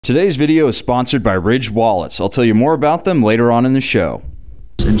Today's video is sponsored by Ridge Wallets. I'll tell you more about them later on in the show.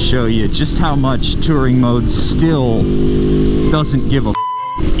 And show you just how much touring mode still doesn't give a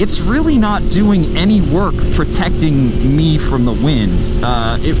It's really not doing any work protecting me from the wind.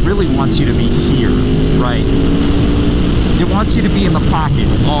 It really wants you to be here, right? It wants you to be in the pocket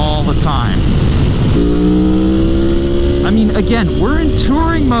all the time. I mean, again, we're in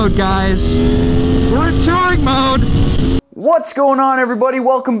touring mode, guys. We're in touring mode. What's going on, everybody?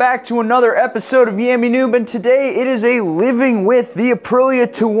 Welcome back to another episode of Yammy Noob, and today it is a living with the Aprilia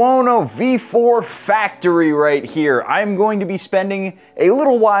Tuono V4 factory right here. I'm going to be spending a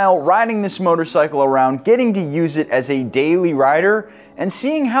little while riding this motorcycle around, getting to use it as a daily rider, and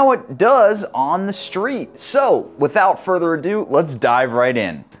seeing how it does on the street. So, without further ado, let's dive right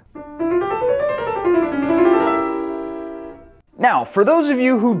in. Now, for those of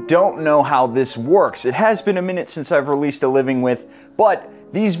you who don't know how this works, it has been a minute since I've released a living with, but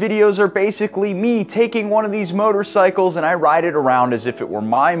these videos are basically me taking one of these motorcycles and I ride it around as if it were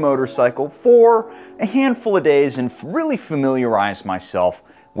my motorcycle for a handful of days and really familiarize myself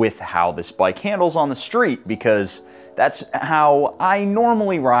with how this bike handles on the street, because that's how I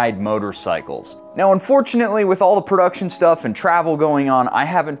normally ride motorcycles. Now, unfortunately, with all the production stuff and travel going on, I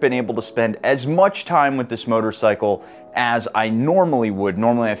haven't been able to spend as much time with this motorcycle as I normally would.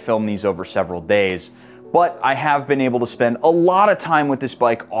 Normally I film these over several days, but I have been able to spend a lot of time with this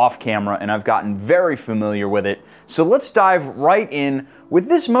bike off camera and I've gotten very familiar with it. So let's dive right in with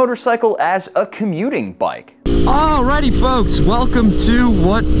this motorcycle as a commuting bike. Alrighty folks, welcome to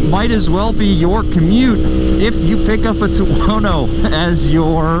what might as well be your commute if you pick up a Tuono as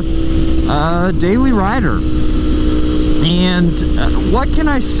your daily rider. And what can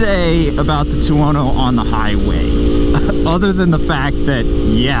I say about the Tuono on the highway? Other than the fact that,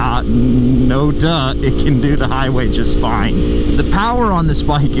 yeah, no duh, it can do the highway just fine. The power on this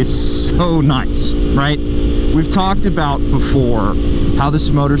bike is so nice, right? We've talked about before how this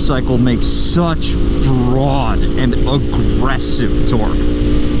motorcycle makes such broad and aggressive torque.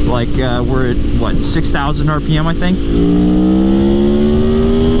 Like, we're at, what, 6,000 RPM, I think?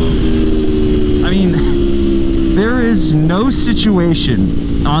 I mean, there is no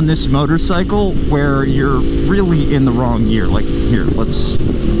situation on this motorcycle where you're really in the wrong gear. Like, here, that's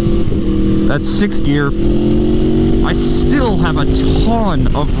 6th gear. I still have a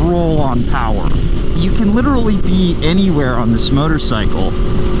ton of roll-on power. You can literally be anywhere on this motorcycle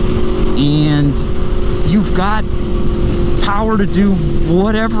and you've got power to do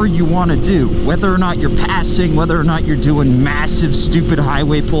whatever you want to do, whether or not you're passing, whether or not you're doing massive stupid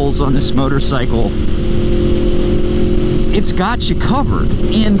highway pulls on this motorcycle. It's got you covered.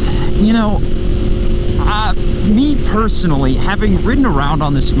 And you know, me personally, having ridden around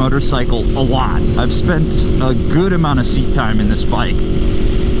on this motorcycle a lot, I've spent a good amount of seat time in this bike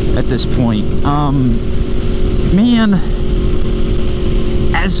at this point. Man,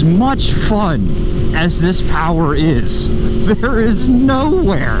 as much fun as this power is, there is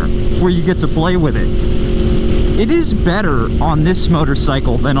nowhere where you get to play with it. It is better on this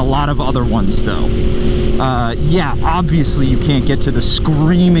motorcycle than a lot of other ones though. Yeah, obviously you can't get to the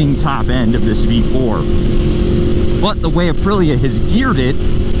screaming top end of this V4, but the way Aprilia has geared it,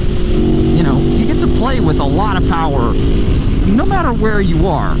 you know, you get to play with a lot of power no matter where you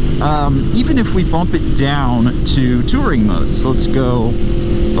are. Even if we bump it down to touring mode, so let's go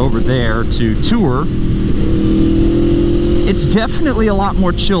over there to tour, it's definitely a lot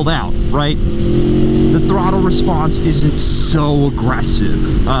more chilled out, right? The throttle response isn't so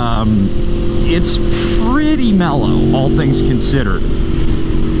aggressive. It's pretty mellow, all things considered.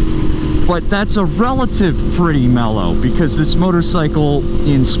 But that's a relative pretty mellow, because this motorcycle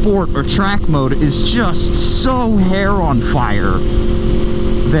in sport or track mode is just so hair on fire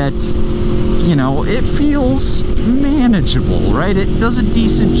that, you know, it feels manageable, right? It does a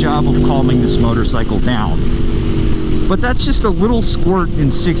decent job of calming this motorcycle down. But that's just a little squirt in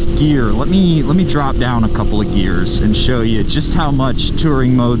 6th gear. Let me drop down a couple of gears and show you just how much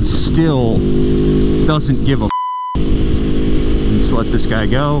touring mode still doesn't give a Let's let this guy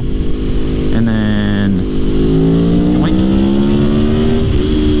go. And then,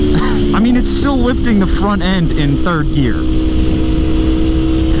 I mean, it's still lifting the front end in 3rd gear.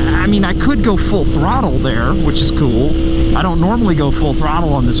 I mean, I could go full throttle there, which is cool. I don't normally go full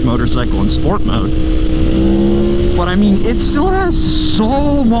throttle on this motorcycle in sport mode. But I mean, it still has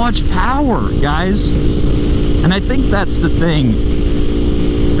so much power, guys. And I think that's the thing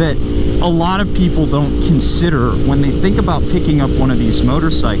that a lot of people don't consider when they think about picking up one of these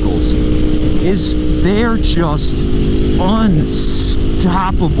motorcycles, is they're just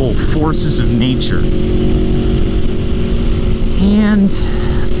unstoppable forces of nature. And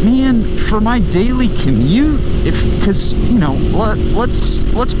for my daily commute, because, you know,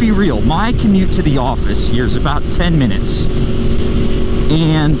 let's be real, my commute to the office here is about 10 minutes.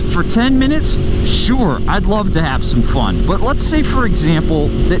 And for 10 minutes, sure, I'd love to have some fun. But let's say, for example,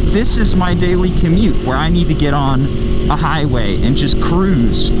 that this is my daily commute, where I need to get on a highway and just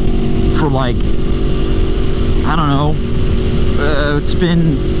cruise for, like, I don't know, it's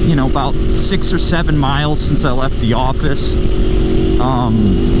been, you know, about 6 or 7 miles since I left the office.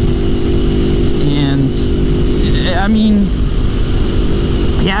 And I mean,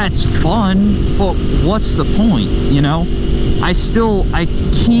 yeah, it's fun, but what's the point, you know? I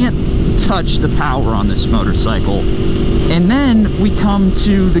can't touch the power on this motorcycle. And then we come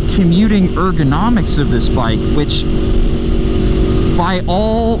to the commuting ergonomics of this bike, which by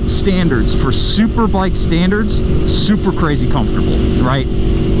all standards, for super bike standards, super crazy comfortable, right?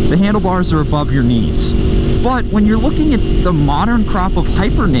 The handlebars are above your knees. But when you're looking at the modern crop of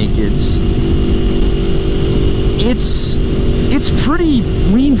hyper nakeds, it's pretty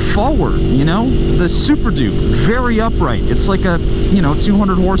lean forward, you know? The Super Duke, very upright. It's like a, you know,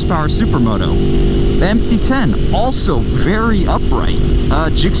 200 horsepower supermoto. The MT-10, also very upright.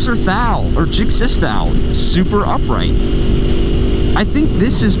 Gixxer Thal, super upright. I think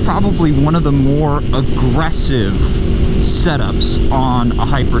this is probably one of the more aggressive setups on a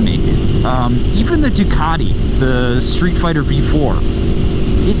hyper naked. Even the Ducati, the Street Fighter V4,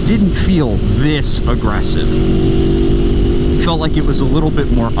 it didn't feel this aggressive. It felt like it was a little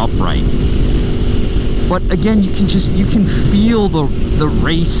bit more upright. But again, you can feel the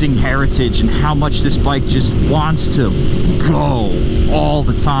racing heritage and how much this bike just wants to go all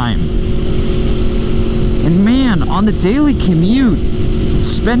the time. And man, on the daily commute,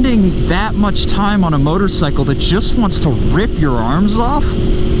 spending that much time on a motorcycle that just wants to rip your arms off,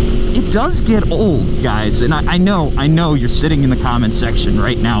 it does get old, guys. And I know you're sitting in the comment section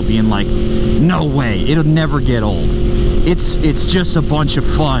right now being like, no way, it'll never get old. It's just a bunch of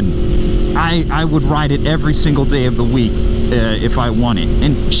fun. I would ride it every single day of the week if I wanted.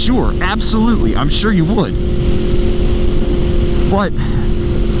 And sure, absolutely, I'm sure you would. But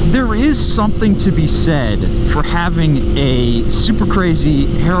there is something to be said for having a super crazy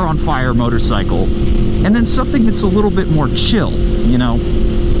hair on fire motorcycle and then something that's a little bit more chill, you know,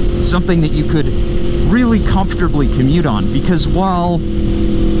 something that you could really comfortably commute on. Because while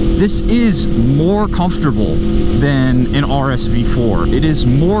this is more comfortable than an RSV4, it is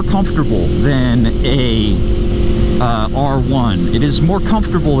more comfortable than a R1, it is more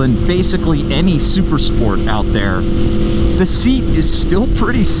comfortable than basically any super sport out there, the seat is still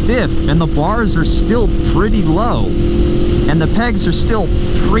pretty stiff and the bars are still pretty low and the pegs are still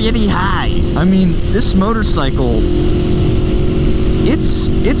pretty high. I mean, this motorcycle, it's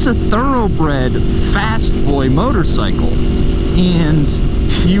a thoroughbred fast boy motorcycle, and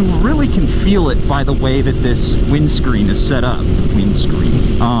you really can feel it by the way that this windscreen is set up.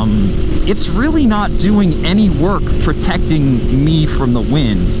 It's really not doing any work protecting me from the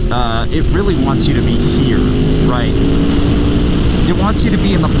wind. It really wants you to be here, right? It wants you to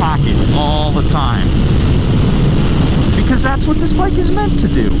be in the pocket all the time. Because that's what this bike is meant to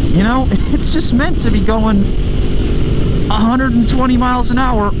do, you know? It's just meant to be going 120 miles an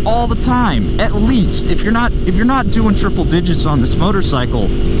hour all the time, at least. If you're not doing triple digits on this motorcycle,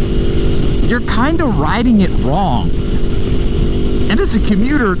 you're kind of riding it wrong. And as a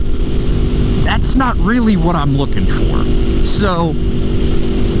commuter, that's not really what I'm looking for. So,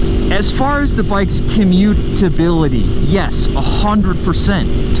 as far as the bike's commutability, yes,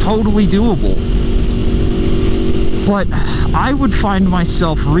 100%, totally doable. But I would find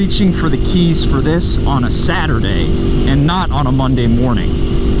myself reaching for the keys for this on a Saturday and not on a Monday morning.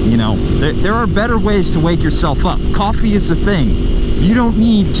 You know, there are better ways to wake yourself up. Coffee is a thing. You don't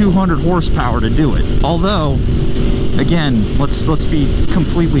need 200 horsepower to do it. Although, again, let's be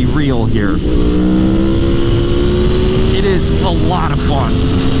completely real here. It is a lot of fun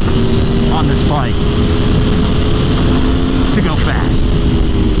on this bike to go fast.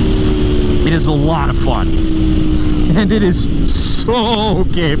 It is a lot of fun. And it is so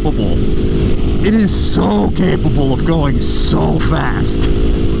capable. It is so capable of going so fast.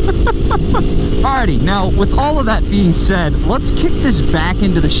 Alrighty, now with all of that being said, let's kick this back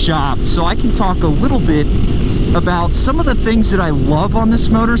into the shop so I can talk a little bit about some of the things that I love on this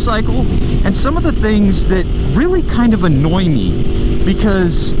motorcycle and some of the things that really kind of annoy me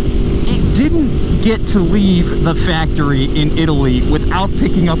because it didn't get to leave the factory in Italy without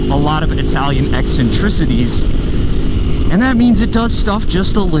picking up a lot of Italian eccentricities. and that means it does stuff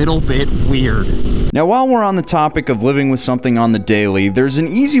just a little bit weird. Now, while we're on the topic of living with something on the daily, there's an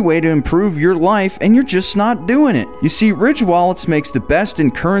easy way to improve your life and you're just not doing it. You see, Ridge Wallets makes the best in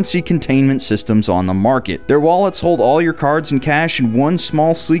currency containment systems on the market. Their wallets hold all your cards and cash in one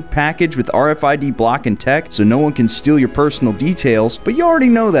small sleek package with RFID block and tech, so no one can steal your personal details, but you already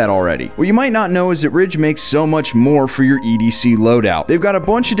know that already. What you might not know is that Ridge makes so much more for your EDC loadout. They've got a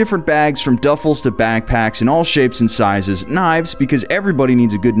bunch of different bags from duffels to backpacks in all shapes and sizes, knives because everybody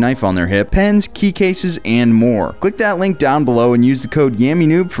needs a good knife on their hip, pens, key cases, and more. Click that link down below and use the code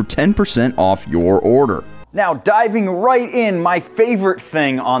YAMMYNOOB for 10% off your order. Now, diving right in, my favorite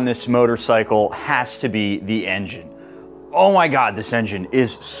thing on this motorcycle has to be the engine. Oh my God, this engine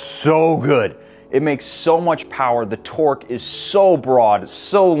is so good. It makes so much power, the torque is so broad,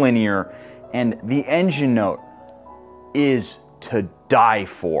 so linear, and the engine note is to die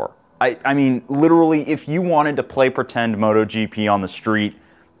for. I mean, literally, if you wanted to play pretend MotoGP on the street,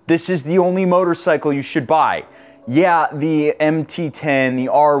 this is the only motorcycle you should buy. Yeah, the MT10, the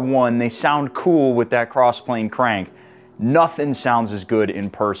R1, they sound cool with that cross-plane crank. Nothing sounds as good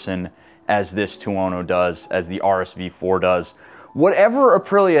in person as this Tuono does, as the RSV4 does. Whatever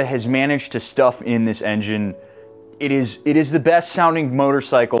Aprilia has managed to stuff in this engine, it is the best sounding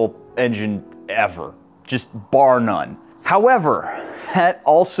motorcycle engine ever, just bar none. However, that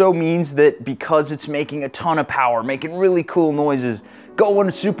also means that because it's making a ton of power, making really cool noises, going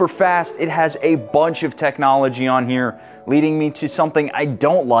super fast, it has a bunch of technology on here, leading me to something I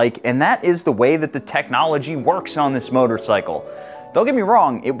don't like, and that is the way that the technology works on this motorcycle. Don't get me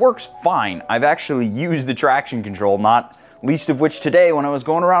wrong, it works fine. I've actually used the traction control, not least of which today when I was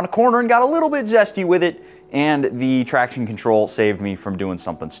going around a corner and got a little bit zesty with it, and the traction control saved me from doing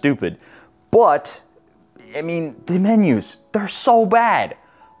something stupid. But, I mean, the menus, they're so bad.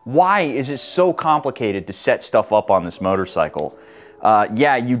 Why is it so complicated to set stuff up on this motorcycle?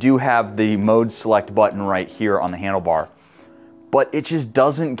 Yeah, you do have the mode select button right here on the handlebar, but it just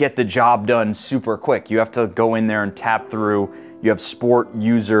doesn't get the job done super quick. You have to go in there and tap through. You have sport,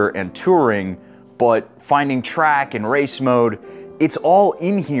 user, and touring, but finding track and race mode, it's all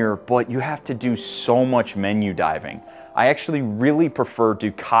in here, but you have to do so much menu diving. I actually really prefer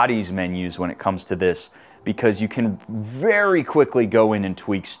Ducati's menus when it comes to this because you can very quickly go in and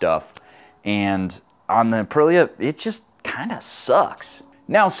tweak stuff. And on the Aprilia, it just kind of sucks.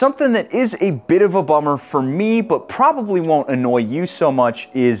 Now, something that is a bit of a bummer for me, but probably won't annoy you so much,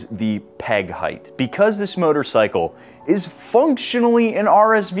 is the peg height. Because this motorcycle is functionally an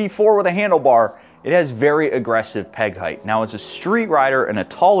RSV4 with a handlebar, it has very aggressive peg height. Now, as a street rider, and a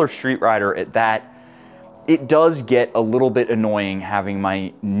taller street rider at that, it does get a little bit annoying having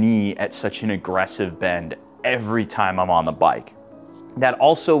my knee at such an aggressive bend every time I'm on the bike. That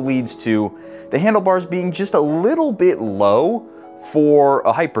also leads to the handlebars being just a little bit low for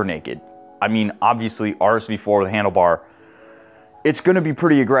a hyper naked. I mean, obviously RSV4 with a handlebar, it's gonna be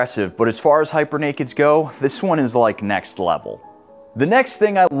pretty aggressive, but as far as hyper nakeds go, this one is like next level. The next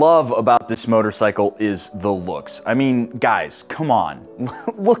thing I love about this motorcycle is the looks. I mean, guys, come on.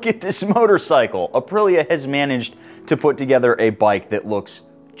 Look at this motorcycle. Aprilia has managed to put together a bike that looks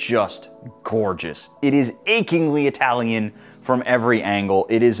just gorgeous. It is achingly Italian from every angle.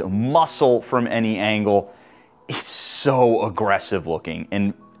 It is muscle from any angle. It's so aggressive looking.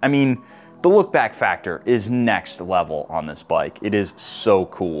 And I mean, the look back factor is next level on this bike. It is so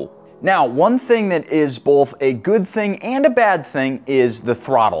cool. Now, one thing that is both a good thing and a bad thing is the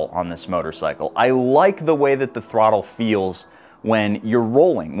throttle on this motorcycle. I like the way that the throttle feels when you're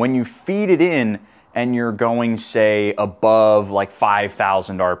rolling. When you feed it in and you're going, say, above like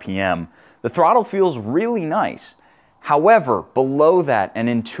 5,000 RPM, the throttle feels really nice. However, below that, and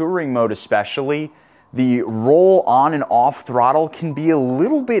in touring mode especially, the roll on and off throttle can be a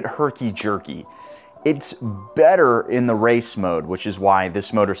little bit herky-jerky. It's better in the race mode, which is why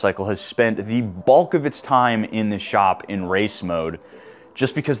this motorcycle has spent the bulk of its time in the shop in race mode,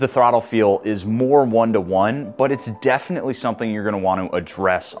 just because the throttle feel is more one-to-one, but it's definitely something you're going to want to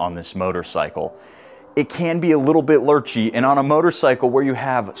address on this motorcycle. It can be a little bit lurchy, and on a motorcycle where you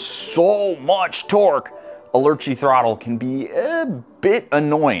have so much torque, a lurchy throttle can be a bit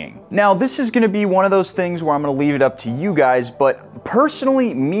annoying. Now, this is gonna be one of those things where I'm gonna leave it up to you guys, but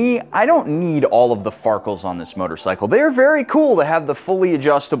personally, me, I don't need all of the farkles on this motorcycle. They're very cool to have the fully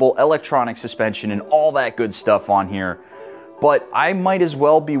adjustable electronic suspension and all that good stuff on here, but I might as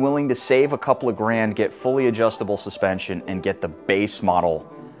well be willing to save a couple of grand, get fully adjustable suspension, and get the base model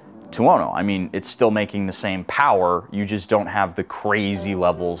Tuono. I mean, it's still making the same power, you just don't have the crazy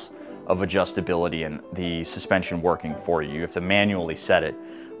levels of adjustability and the suspension working for you. You have to manually set it.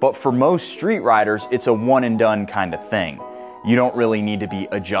 but for most street riders, it's a one and done kind of thing. You don't really need to be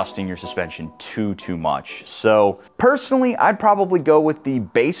adjusting your suspension too much. So personally, I'd probably go with the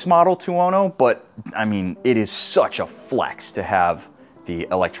base model Tuono, but I mean, it is such a flex to have the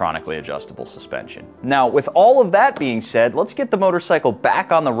electronically adjustable suspension. Now, with all of that being said, let's get the motorcycle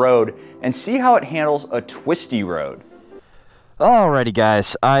back on the road and see how it handles a twisty road. Alrighty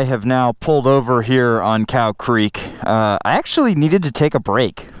guys, I have now pulled over here on Cow Creek. I actually needed to take a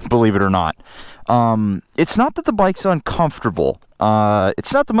break, believe it or not. It's not that the bike's uncomfortable.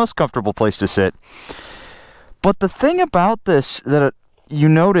 It's not the most comfortable place to sit. But the thing about this that you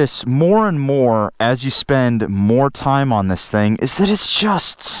notice more and more as you spend more time on this thing is that it's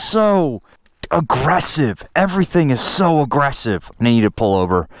just so aggressive. Everything is so aggressive. I need to pull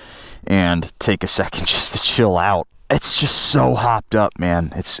over and take a second just to chill out. It's just so hopped up,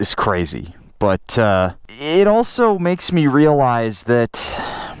 man. It's crazy. But it also makes me realize that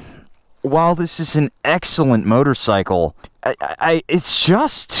while this is an excellent motorcycle, it's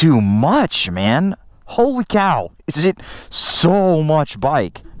just too much, man. Holy cow, is it so much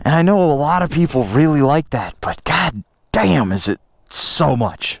bike? And I know a lot of people really like that, but god damn, is it so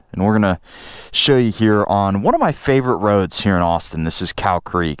much. And we're gonna show you here on one of my favorite roads here in Austin. This is Cow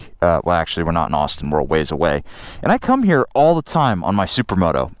Creek. Well, actually, we're not in Austin, we're a ways away. And I come here all the time on my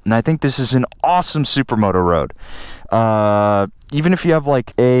Supermoto, and I think this is an awesome Supermoto road. Even if you have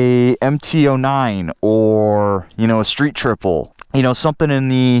like a MT-09 or, you know, a Street Triple, you know, something in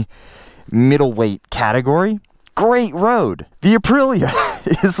the middleweight category, great road. The Aprilia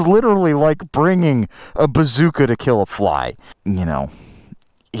is literally like bringing a bazooka to kill a fly. You know,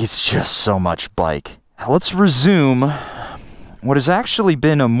 it's just so much bike. Let's resume what has actually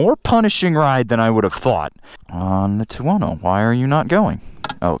been a more punishing ride than I would have thought on the Tuono. Why are you not going?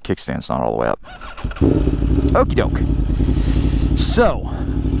 Oh, kickstand's not all the way up. Okie doke. So,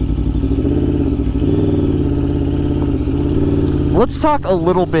 let's talk a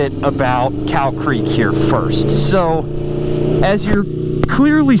little bit about Cow Creek here first. So, as you're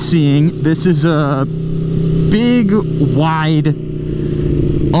clearly seeing, this is a big, wide,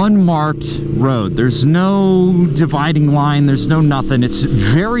 unmarked road. There's no dividing line, there's no nothing. It's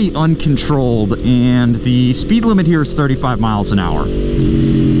very uncontrolled, and the speed limit here is 35 miles an hour.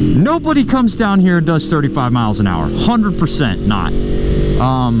 Nobody comes down here and does 35 miles an hour. 100% not.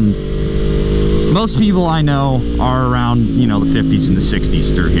 Most people I know are around, you know, the 50s and the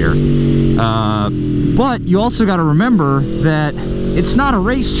 60s through here. But you also got to remember that it's not a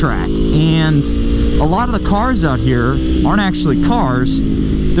racetrack, and a lot of the cars out here aren't actually cars.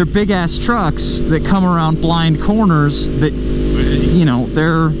 They're big-ass trucks that come around blind corners that, you know,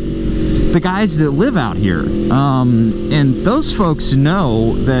 they're the guys that live out here. And those folks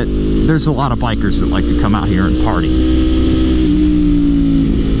know that there's a lot of bikers that like to come out here and party.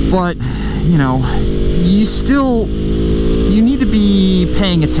 But, you know, you need to be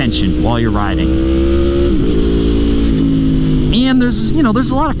paying attention while you're riding. And there's, you know,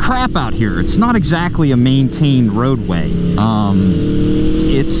 there's a lot of crap out here. It's not exactly a maintained roadway.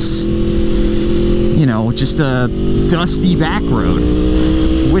 It's, you know, just a dusty back road,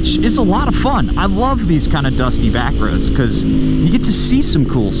 which is a lot of fun. I love these kind of dusty back roads because you get to see some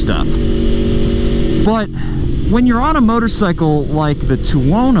cool stuff. But when you're on a motorcycle like the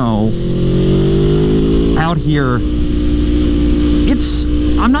Tuono out here,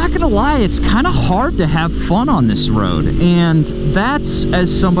 I'm not gonna lie, it's kind of hard to have fun on this road. And that's as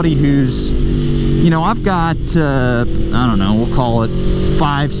somebody who's, you know, I've got, I don't know, we'll call it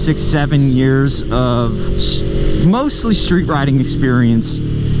 5, 6, 7 years of mostly street riding experience,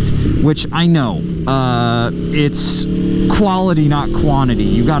 which I know, it's quality, not quantity.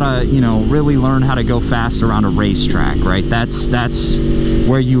 You gotta, you know, really learn how to go fast around a racetrack, right? That's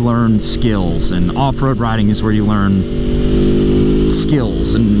where you learn skills, and off-road riding is where you learn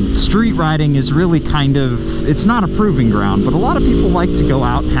skills, and street riding is really kind of, it's not a proving ground, but a lot of people like to go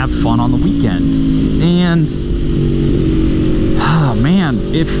out and have fun on the weekend. And oh man,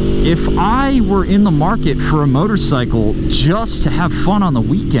 if I were in the market for a motorcycle just to have fun on the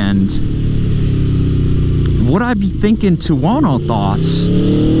weekend, would I be thinking Tuono thoughts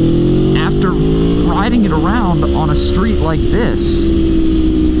after riding it around on a street like this?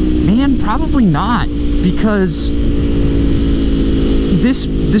 Man, probably not, because this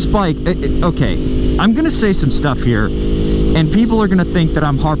bike, okay, I'm gonna say some stuff here, and people are gonna think that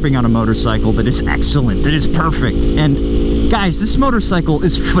I'm harping on a motorcycle that is excellent, that is perfect. And guys, this motorcycle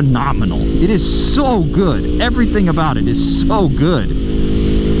is phenomenal. It is so good. Everything about it is so good.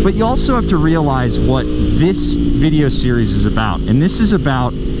 But you also have to realize what this video series is about. And this is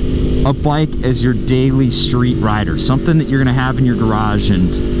about a bike as your daily street rider, something that you're gonna have in your garage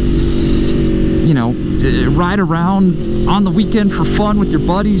and, you know, ride around on the weekend for fun with your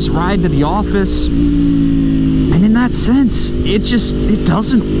buddies, ride to the office. And in that sense, it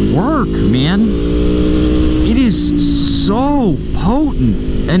doesn't work, man. It is so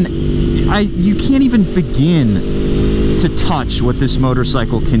potent, and you can't even begin to touch what this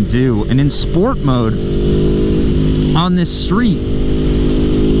motorcycle can do. And in sport mode on this street,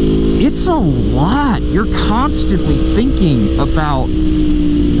 it's a lot. You're constantly thinking about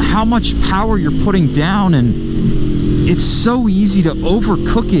how much power you're putting down, and it's so easy to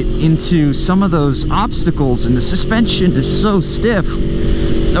overcook it into some of those obstacles, and the suspension is so stiff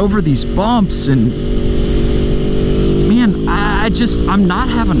over these bumps. And man, I'm not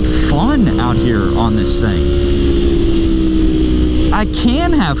having fun out here on this thing. I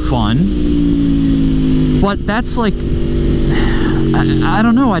can have fun, but that's like, I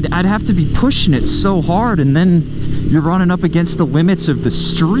don't know, I'd have to be pushing it so hard, and then you're running up against the limits of the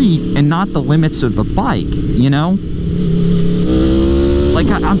street and not the limits of the bike, you know? Like,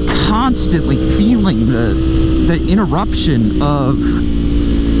 I'm constantly feeling the interruption of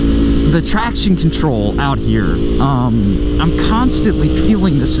the traction control out here. I'm constantly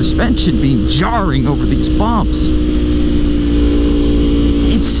feeling the suspension being jarring over these bumps.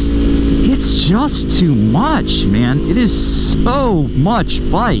 It's just too much, man. It is so much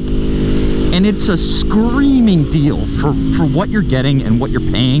bike, and it's a screaming deal for what you're getting and what you're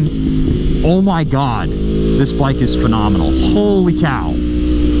paying. Oh my god, this bike is phenomenal. Holy cow.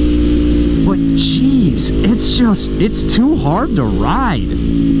 But geez, it's too hard to ride.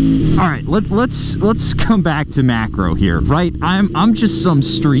 All right, let's come back to macro here, right? I'm just some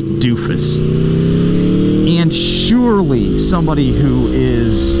street doofus, and surely somebody who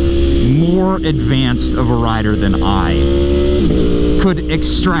is more advanced of a rider than I could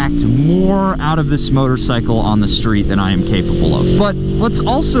extract more out of this motorcycle on the street than I am capable of. But let's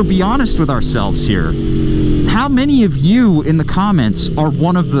also be honest with ourselves here. How many of you in the comments are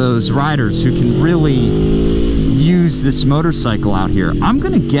one of those riders who can really use this motorcycle out here? I'm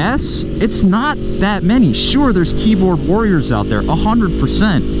gonna guess it's not that many. Sure, there's keyboard warriors out there,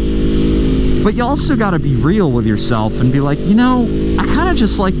 100%. But you also gotta be real with yourself and be like, you know, I kinda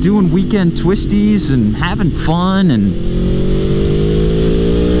just like doing weekend twisties and having fun, and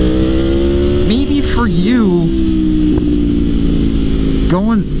maybe for you,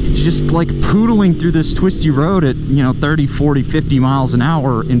 going, just like poodling through this twisty road at, you know, 30, 40, 50 miles an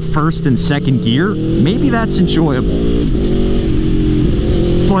hour in first and second gear, maybe that's enjoyable.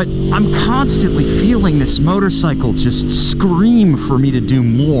 But I'm constantly feeling this motorcycle just scream for me to do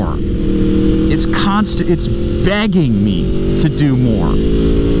more. It's begging me to do more.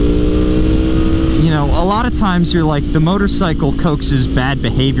 You know, a lot of times you're like, the motorcycle coaxes bad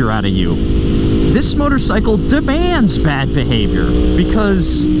behavior out of you. This motorcycle demands bad behavior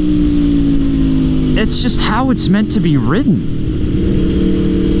because it's just how it's meant to be ridden.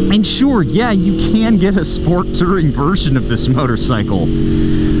 And sure, yeah, you can get a sport touring version of this motorcycle,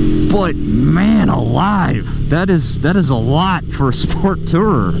 but man alive, that is a lot for a sport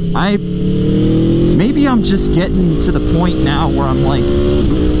tourer. Maybe I'm just getting to the point now where I'm like,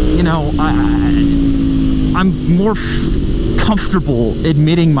 you know, I'm more comfortable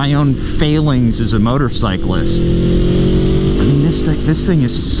admitting my own failings as a motorcyclist. I mean, this thing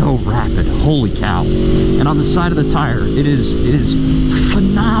is so rapid, holy cow. And on the side of the tire, it is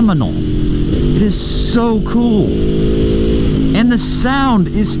phenomenal. It is so cool. And the sound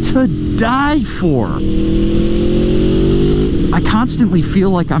is to die for. I constantly feel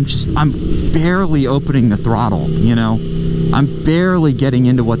like I'm barely opening the throttle, you know? I'm barely getting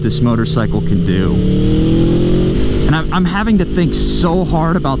into what this motorcycle can do. And I'm having to think so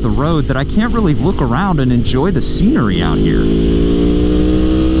hard about the road that I can't really look around and enjoy the scenery out here.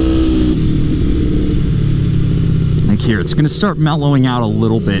 Like here, it's gonna start mellowing out a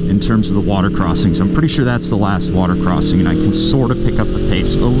little bit in terms of the water crossings. I'm pretty sure that's the last water crossing, and I can sort of pick up the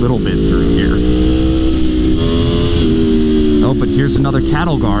pace a little bit through here. Oh, but here's another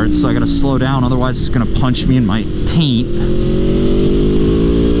cattle guard, so I gotta slow down, otherwise it's gonna punch me in my taint.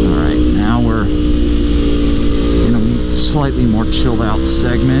 All right, now we're in a slightly more chilled out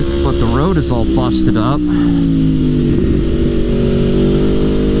segment, but the road is all busted up.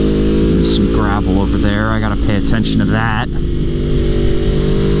 There's some gravel over there, I gotta pay attention to that.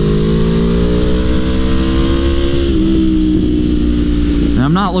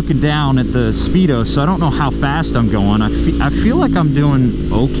 I'm not looking down at the speedo, so I don't know how fast I'm going. I feel like I'm doing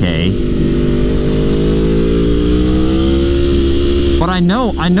okay, but I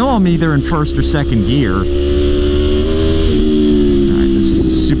know I'm either in first or second gear. All right, this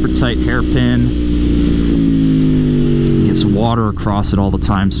is super tight hairpin. Gets water across it all the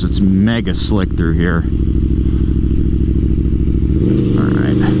time, so it's mega slick through here.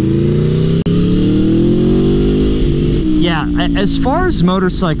 Yeah, as far as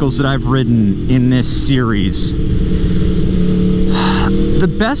motorcycles that I've ridden in this series, the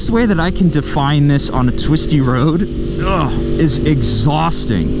best way that I can define this on a twisty road is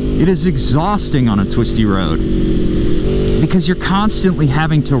exhausting. It is exhausting on a twisty road because you're constantly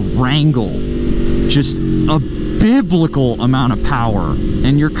having to wrangle just a biblical amount of power,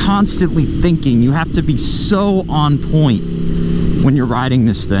 and you're constantly thinking. You have to be so on point when you're riding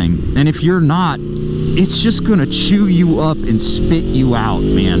this thing, and if you're not, it's just gonna chew you up and spit you out,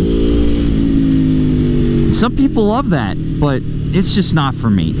 man. And some people love that, but it's just not for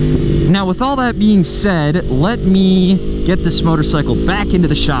me. Now, with all that being said, let me get this motorcycle back into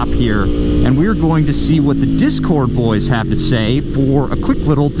the shop here, and we're going to see what the Discord boys have to say for a quick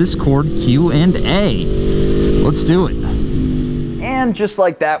little Discord Q&A. Let's do it. And just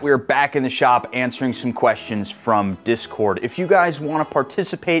like that, we're back in the shop answering some questions from Discord. If you guys want to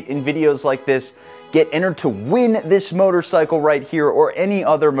participate in videos like this, get entered to win this motorcycle right here or any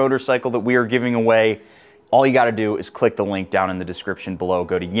other motorcycle that we are giving away, all you got to do is click the link down in the description below.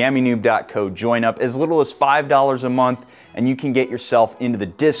 Go to yammynoob.co, join up as little as $5 a month, and you can get yourself into the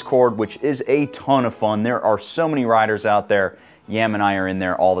Discord, which is a ton of fun. There are so many riders out there. Yam and I are in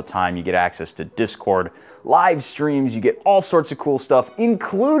there all the time. You get access to Discord, live streams, you get all sorts of cool stuff,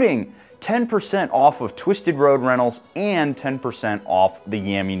 including 10% off of Twisted Road Rentals and 10% off the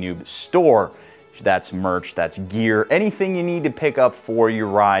Yammy Noob store. That's merch, that's gear, anything you need to pick up for your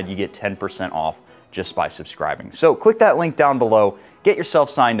ride, you get 10% off just by subscribing. So click that link down below, get yourself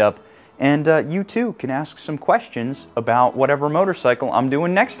signed up, and you too can ask some questions about whatever motorcycle I'm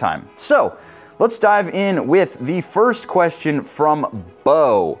doing next time. So let's dive in with the first question from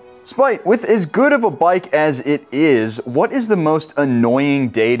Bo. Spite, with as good of a bike as it is, what is the most annoying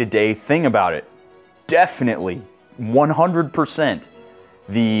day-to-day thing about it? Definitely, 100%,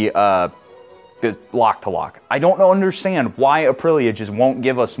 the lock-to-lock. I don't understand why Aprilia just won't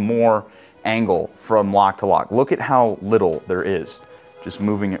give us more angle from lock-to-lock. Look at how little there is, just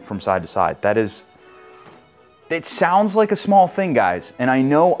moving it from side to side. That is, it sounds like a small thing, guys, and I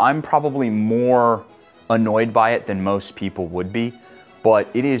know I'm probably more annoyed by it than most people would be, but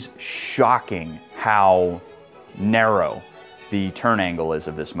it is shocking how narrow the turn angle is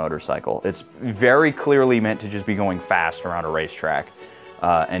of this motorcycle. It's very clearly meant to just be going fast around a racetrack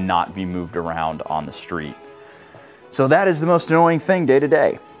and not be moved around on the street. So that is the most annoying thing day to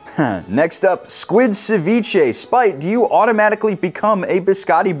day. Next up, Squid Ceviche. Spite, do you automatically become a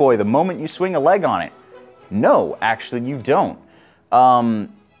biscotti boy the moment you swing a leg on it? No, actually you don't.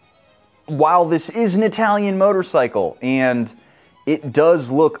 While this is an Italian motorcycle and it does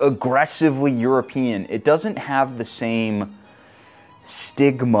look aggressively European, it doesn't have the same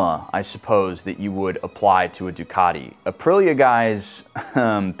stigma, I suppose, that you would apply to a Ducati. Aprilia guys,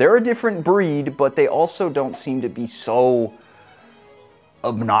 they're a different breed, but they also don't seem to be so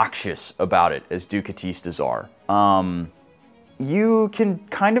obnoxious about it as Ducatistas are. You can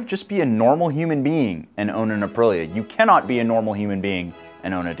kind of just be a normal human being and own an Aprilia. You cannot be a normal human being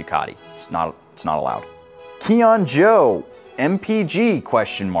and own a Ducati. It's not allowed. Keon Joe, MPG,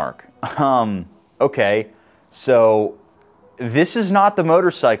 question mark. Okay, so this is not the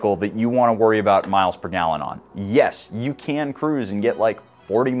motorcycle that you want to worry about miles per gallon on. Yes, you can cruise and get like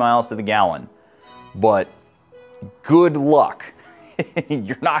 40 miles to the gallon, but good luck.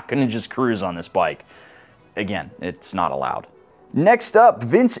 You're not going to just cruise on this bike. Again, it's not allowed. Next up,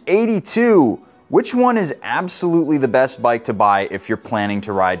 Vince82. Which one is absolutely the best bike to buy if you're planning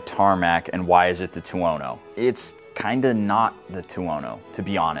to ride tarmac, and why is it the Tuono? It's kind of not the Tuono, to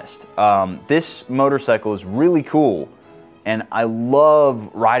be honest. This motorcycle is really cool, and I love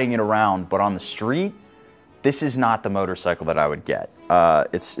riding it around, but on the street, this is not the motorcycle that I would get.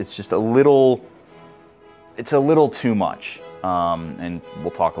 It's just a little too much. And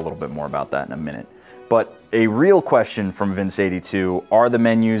we'll talk a little bit more about that in a minute. But a real question from Vince82, are the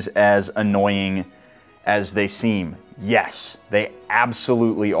menus as annoying as they seem? Yes, they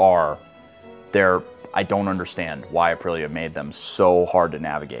absolutely are. I don't understand why Aprilia made them so hard to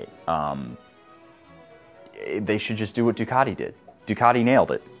navigate. They should just do what Ducati did. Ducati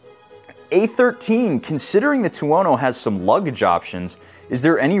nailed it. A13, considering the Tuono has some luggage options, is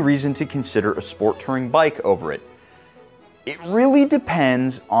there any reason to consider a sport touring bike over it? It really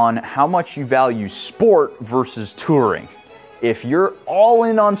depends on how much you value sport versus touring. If you're all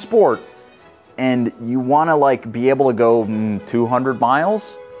in on sport and you want to like be able to go 200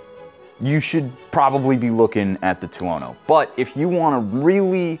 miles, you should probably be looking at the Tuono. But if you want to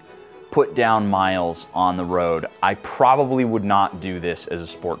really put down miles on the road, I probably would not do this as a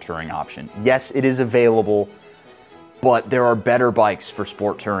sport touring option. Yes, it is available, but there are better bikes for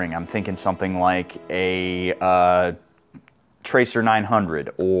sport touring. I'm thinking something like a Tracer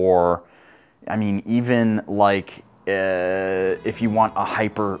 900, or, I mean, even like if you want a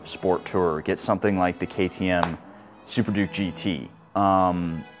hyper sport tourer, get something like the KTM Super Duke GT.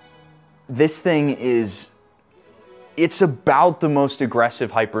 This thing is, it's about the most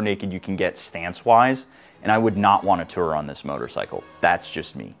aggressive hyper naked you can get stance-wise, and I would not want to tour on this motorcycle. That's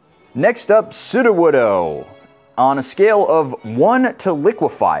just me. Next up, Sudowoodo. On a scale of 1 to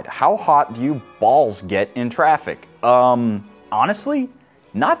liquefied, how hot do you balls get in traffic? Honestly,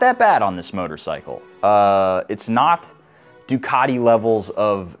 not that bad on this motorcycle. It's not Ducati levels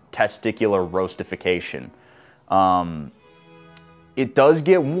of testicular roastification. It does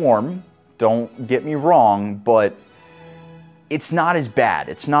get warm, don't get me wrong, but it's not as bad.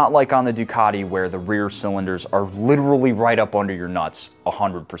 It's not like on the Ducati where the rear cylinders are literally right up under your nuts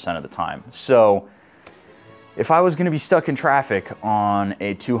 100% of the time. So if I was gonna be stuck in traffic on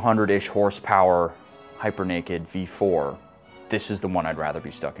a 200-ish horsepower hypernaked V4, this is the one I'd rather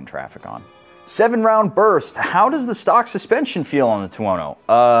be stuck in traffic on. 7-round burst. How does the stock suspension feel on the Tuono?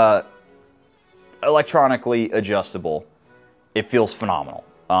 Electronically adjustable. It feels phenomenal.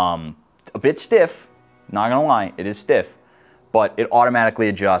 A bit stiff, not gonna lie, it is stiff, but it automatically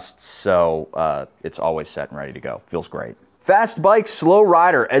adjusts, so it's always set and ready to go. Feels great. Fast bike, slow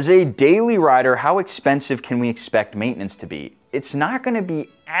rider. As a daily rider, how expensive can we expect maintenance to be? It's not gonna be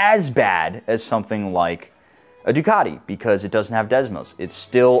as bad as something like a Ducati because it doesn't have Desmos. It's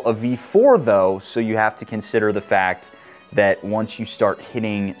still a V4 though, so you have to consider the fact that once you start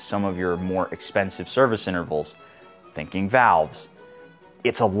hitting some of your more expensive service intervals, thinking valves,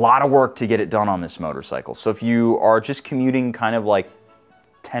 it's a lot of work to get it done on this motorcycle. So if you are just commuting kind of like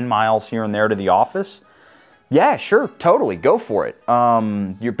 10 miles here and there to the office, yeah, sure, totally, go for it.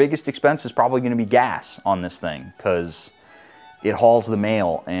 Your biggest expense is probably gonna be gas on this thing because it hauls the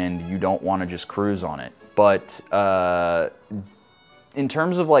mail and you don't wanna just cruise on it. But in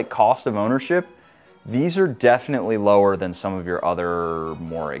terms of like cost of ownership, these are definitely lower than some of your other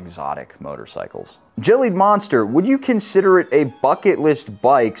more exotic motorcycles. Jellied Monster, would you consider it a bucket list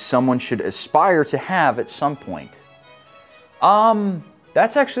bike someone should aspire to have at some point?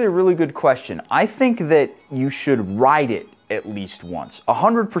 That's actually a really good question. I think that you should ride it at least once.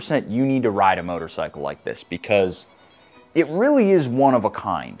 100% you need to ride a motorcycle like this because it really is one of a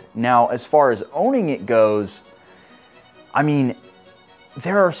kind. Now, as far as owning it goes, I mean,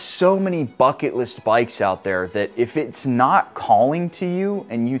 there are so many bucket list bikes out there that if it's not calling to you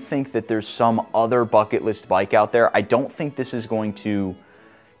and you think that there's some other bucket list bike out there, I don't think this is going to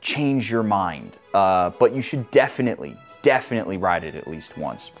change your mind. But you should definitely ride it at least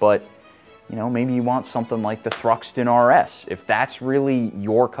once. But, you know, maybe you want something like the Thruxton RS. If that's really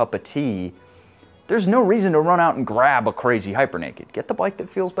your cup of tea, there's no reason to run out and grab a crazy hypernaked. Get the bike that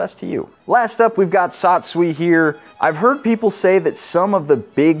feels best to you. Last up, we've got Satsui here. I've heard people say that some of the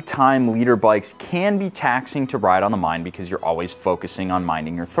big time leader bikes can be taxing to ride on the mind because you're always focusing on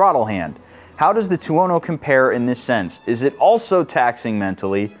minding your throttle hand. How does the Tuono compare in this sense? Is it also taxing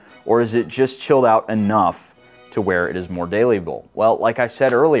mentally, or is it just chilled out enough to where it is more dailyable? Well, like I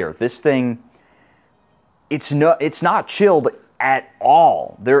said earlier, this thing, it's not chilled at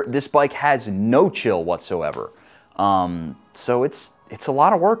all. This bike has no chill whatsoever. So it's a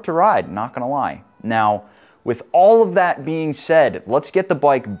lot of work to ride, not gonna lie. Now, with all of that being said, let's get the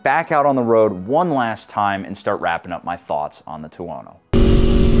bike back out on the road one last time and start wrapping up my thoughts on the Tuono.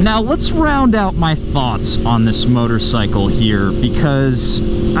 Now let's round out my thoughts on this motorcycle here because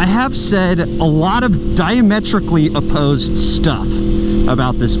I have said a lot of diametrically opposed stuff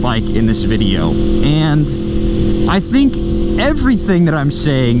about this bike in this video, and I think everything that I'm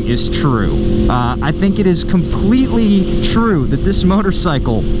saying is true. I think it is completely true that this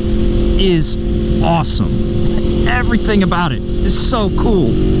motorcycle is awesome. Everything about it is so cool.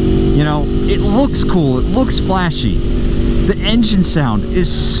 You know, it looks cool, it looks flashy. The engine sound is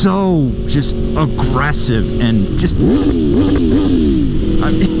so just aggressive and just, I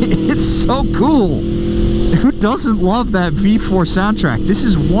mean, it's so cool. Who doesn't love that V4 soundtrack? This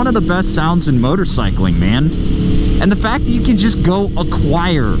is one of the best sounds in motorcycling, man. And the fact that you can just go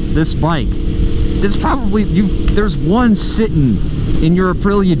acquire this bike, there's probably, there's one sitting in your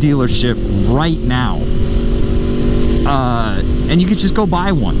Aprilia dealership right now. And you could just go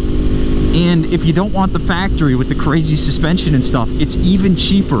buy one. And if you don't want the factory with the crazy suspension and stuff, it's even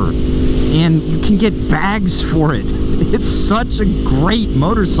cheaper. And you can get bags for it. It's such a great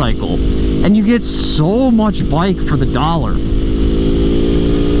motorcycle. And you get so much bike for the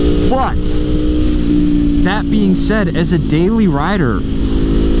 $1. But, that being said, as a daily rider,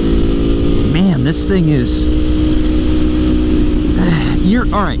 man, this thing is...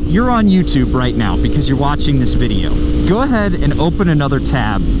 Alright, you're on YouTube right now because you're watching this video. Go ahead and open another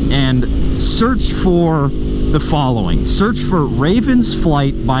tab and search for the following. Search for Raven's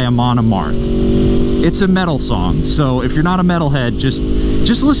Flight by Amon Amarth. It's a metal song, so if you're not a metalhead,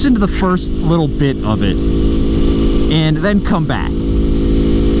 just listen to the first little bit of it and then come back.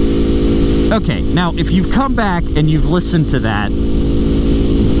 Okay, now if you've come back and you've listened to that,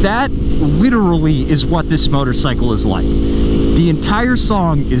 that literally is what this motorcycle is like. The entire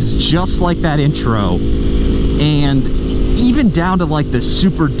song is just like that intro, and even down to like the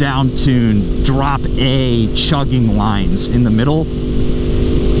super down tune drop A chugging lines in the middle.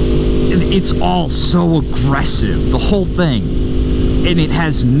 It's all so aggressive, the whole thing, and it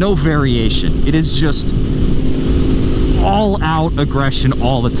has no variation. It is just all out aggression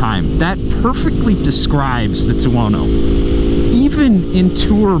all the time. That perfectly describes the Tuono. Even in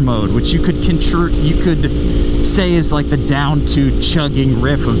tour mode, which you could say is like the down to chugging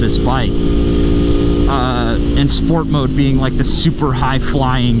riff of this bike, and sport mode being like the super high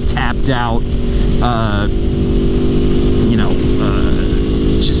flying, tapped out,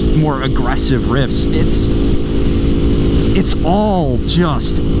 just more aggressive riffs. It's all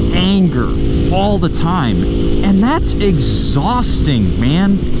just anger all the time, and that's exhausting,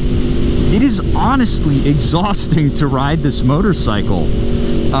 man. It is honestly exhausting to ride this motorcycle,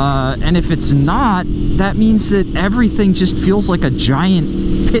 and if it's not, that means that everything just feels like a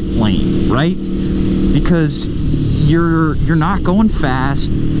giant pit lane, right? Because you're not going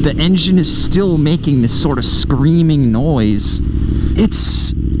fast, the engine is still making this sort of screaming noise.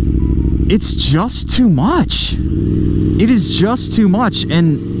 It's just too much. It is just too much.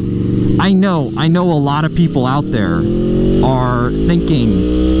 And I know a lot of people out there are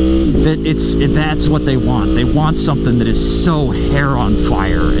thinking that that's what they want. They want something that is so hair on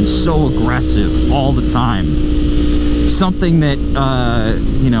fire and so aggressive all the time. Something that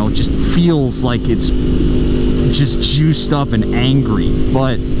just feels like it's just juiced up and angry.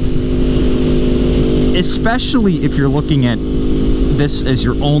 But especially if you're looking at this as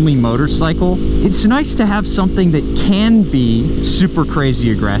your only motorcycle, it's nice to have something that can be super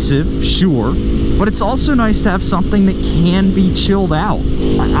crazy aggressive, sure, but it's also nice to have something that can be chilled out.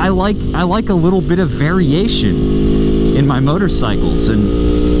 I like a little bit of variation in my motorcycles,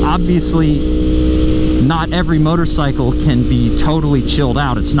 and obviously not every motorcycle can be totally chilled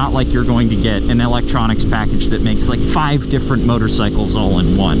out. It's not like you're going to get an electronics package that makes like 5 different motorcycles all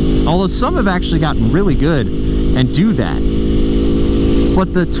in one. Although some have actually gotten really good and do that.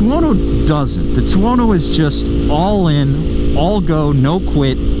 But the Tuono doesn't. The Tuono is just all in, all go, no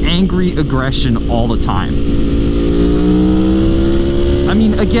quit, angry aggression all the time. I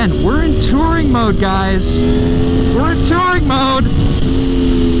mean, again, we're in touring mode, guys. We're in touring mode.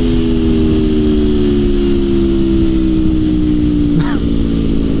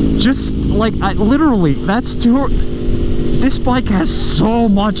 Just like, literally, that's tour. This bike has so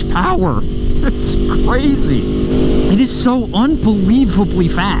much power. It's crazy. It is so unbelievably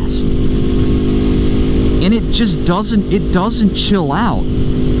fast. And it just doesn't chill out.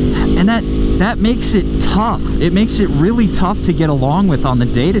 And that makes it tough. It makes it really tough to get along with on the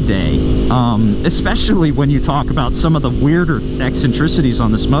day-to-day. Especially when you talk about some of the weirder eccentricities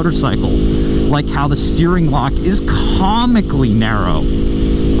on this motorcycle. Like how the steering lock is comically narrow.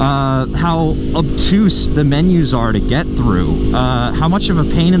 How obtuse the menus are to get through, how much of a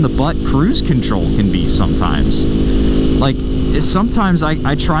pain in the butt cruise control can be sometimes. Like, sometimes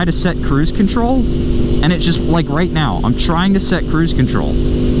I try to set cruise control, and it just, like right now, I'm trying to set cruise control,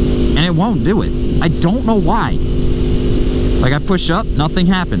 and it won't do it. I don't know why. Like, I push up, nothing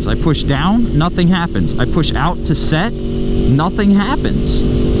happens. I push down, nothing happens. I push out to set, nothing happens.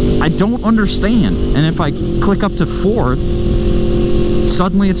 I don't understand. And if I click up to 4th,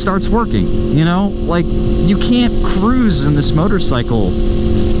 suddenly it starts working, you know? Like, you can't cruise in this motorcycle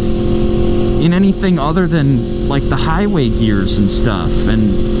in anything other than like the highway gears and stuff.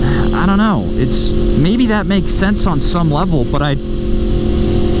 And I don't know, maybe that makes sense on some level, but I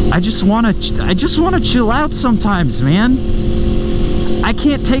just want to chill out sometimes, man. I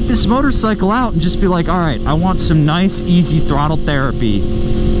can't take this motorcycle out and just be like, all right, I want some nice easy throttle therapy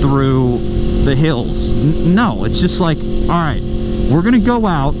through the hills. No, it's just like, all right, we're gonna go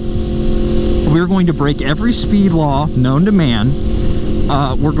out, we're going to break every speed law known to man,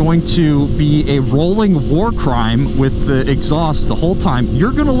 were going to be a rolling war crime with the exhaust the whole time,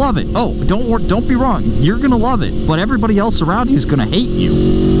 you're gonna love it. Oh, don't be wrong, you're gonna love it, but everybody else around you is gonna hate you.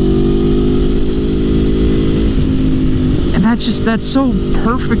 And that so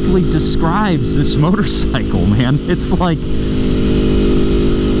perfectly describes this motorcycle, man. It's like,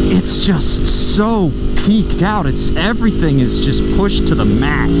 it's just so peaked out. Everything is just pushed to the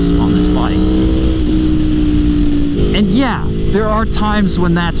max on this bike. And yeah, there are times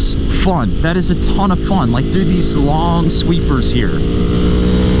when that's fun. That is a ton of fun, like through these long sweepers here.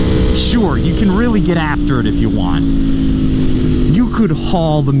 Sure, you can really get after it if you want. You could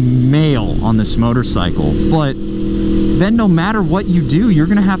haul the mail on this motorcycle, but then no matter what you do, you're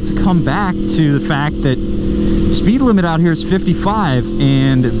gonna have to come back to the fact that speed limit out here is 55,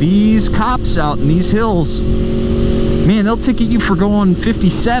 and these cops out in these hills, man, they'll ticket you for going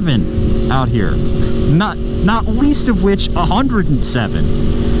 57 out here. Not least of which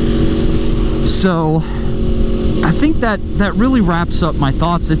 107. So I think that really wraps up my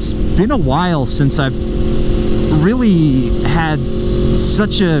thoughts. It's been a while since I've really had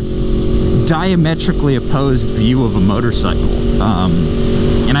such a diametrically opposed view of a motorcycle.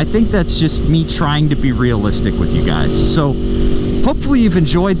 And I think that's just me trying to be realistic with you guys. So hopefully you've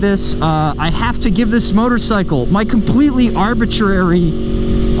enjoyed this. I have to give this motorcycle my completely arbitrary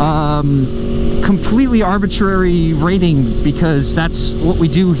rating, because that's what we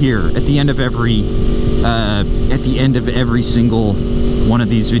do here at the end of every single one of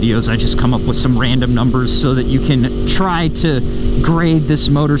these videos. I just come up with some random numbers so that you can try to grade this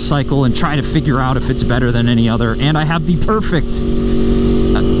motorcycle and try to figure out if it's better than any other. And I have the perfect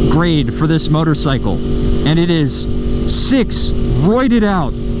grade for this motorcycle, and it is 6 roided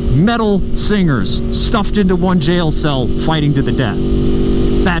out metal singers stuffed into one jail cell fighting to the death.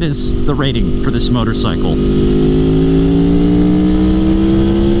 That is the rating for this motorcycle.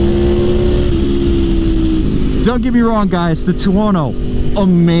 Don't get me wrong, guys, the Tuono,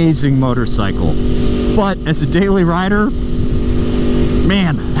 amazing motorcycle. But as a daily rider,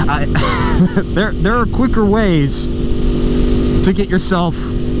 man, there are quicker ways to get yourself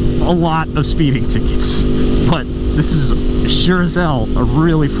a lot of speeding tickets. But this is sure as hell a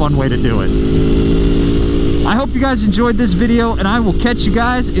really fun way to do it. I hope you guys enjoyed this video, and I will catch you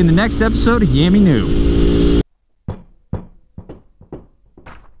guys in the next episode of Yammy Noob.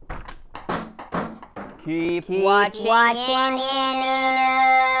 Keep watching Yammy Noob.